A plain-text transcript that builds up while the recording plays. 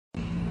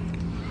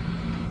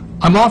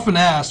I'm often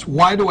asked,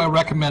 why do I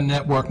recommend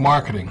network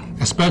marketing,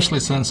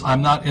 especially since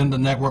I'm not in the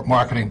network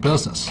marketing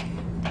business?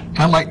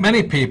 And like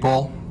many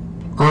people,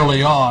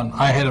 early on,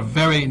 I had a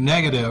very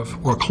negative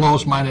or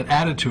closed-minded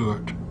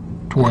attitude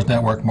towards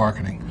network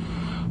marketing.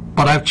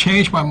 But I've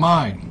changed my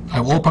mind.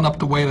 I've opened up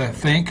the way that I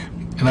think,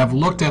 and I've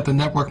looked at the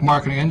network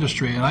marketing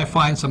industry, and I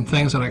find some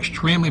things that are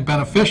extremely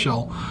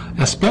beneficial,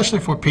 especially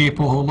for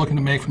people who are looking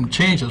to make some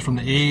changes from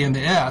the E and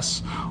the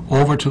S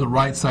over to the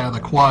right side of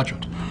the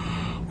quadrant.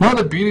 One of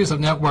the beauties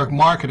of network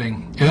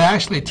marketing, it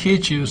actually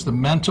teaches the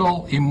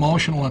mental,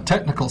 emotional, and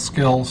technical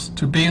skills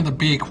to be in the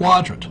B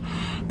quadrant.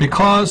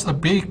 Because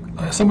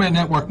somebody in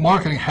network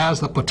marketing has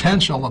the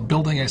potential of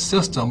building a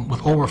system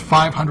with over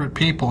 500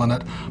 people in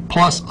it,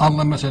 plus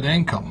unlimited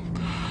income.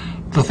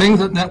 The thing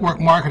that network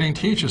marketing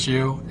teaches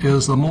you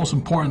is the most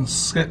important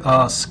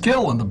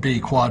skill in the B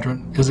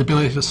quadrant is the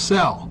ability to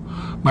sell.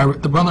 One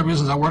of the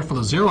reasons I worked for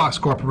the Xerox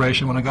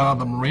Corporation when I got out of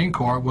the Marine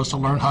Corps was to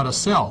learn how to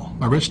sell.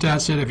 My rich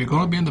dad said, if you're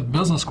going to be in the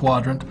business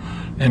quadrant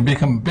and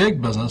become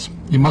big business,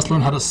 you must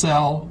learn how to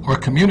sell or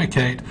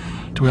communicate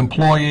to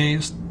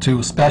employees,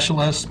 to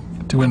specialists,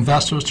 to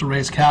investors to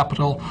raise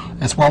capital,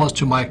 as well as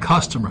to my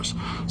customers.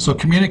 So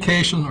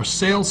communication or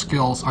sales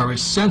skills are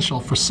essential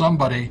for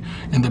somebody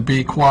in the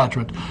B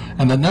quadrant.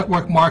 And the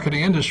network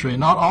marketing industry,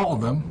 not all of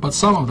them, but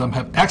some of them,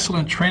 have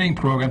excellent training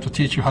programs to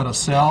teach you how to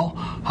sell,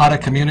 how to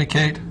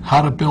communicate,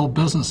 how to build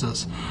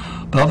businesses.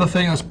 The other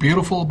thing that's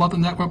beautiful about the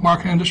network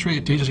marketing industry,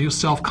 it teaches you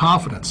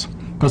self-confidence.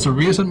 Because the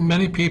reason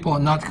many people are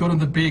not good in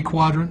the B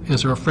quadrant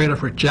is they're afraid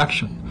of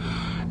rejection.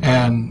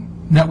 And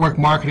network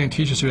marketing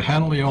teaches you to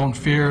handle your own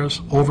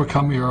fears,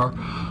 overcome your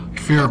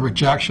fear of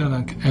rejection,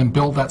 and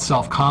build that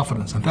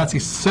self-confidence. And that's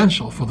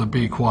essential for the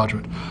B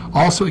quadrant.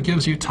 Also, it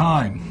gives you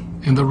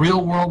time. In the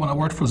real world, when I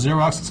worked for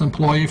Xerox as an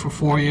employee for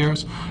 4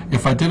 years,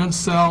 if I didn't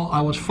sell, I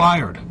was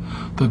fired.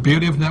 The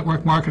beauty of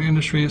network marketing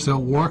industry is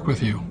they'll work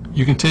with you.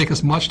 You can take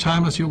as much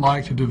time as you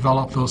like to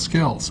develop those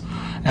skills.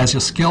 As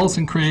your skills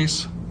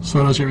increase,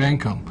 so does your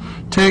income.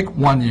 Take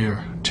 1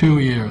 year, 2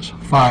 years,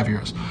 5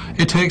 years.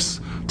 It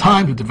takes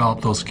time to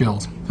develop those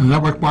skills. The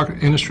network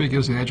marketing industry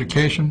gives you the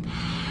education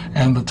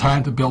and the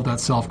time to build that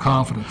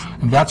self-confidence.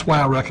 And that's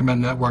why I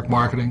recommend network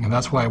marketing, and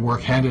that's why I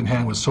work hand in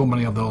hand with so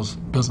many of those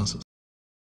businesses.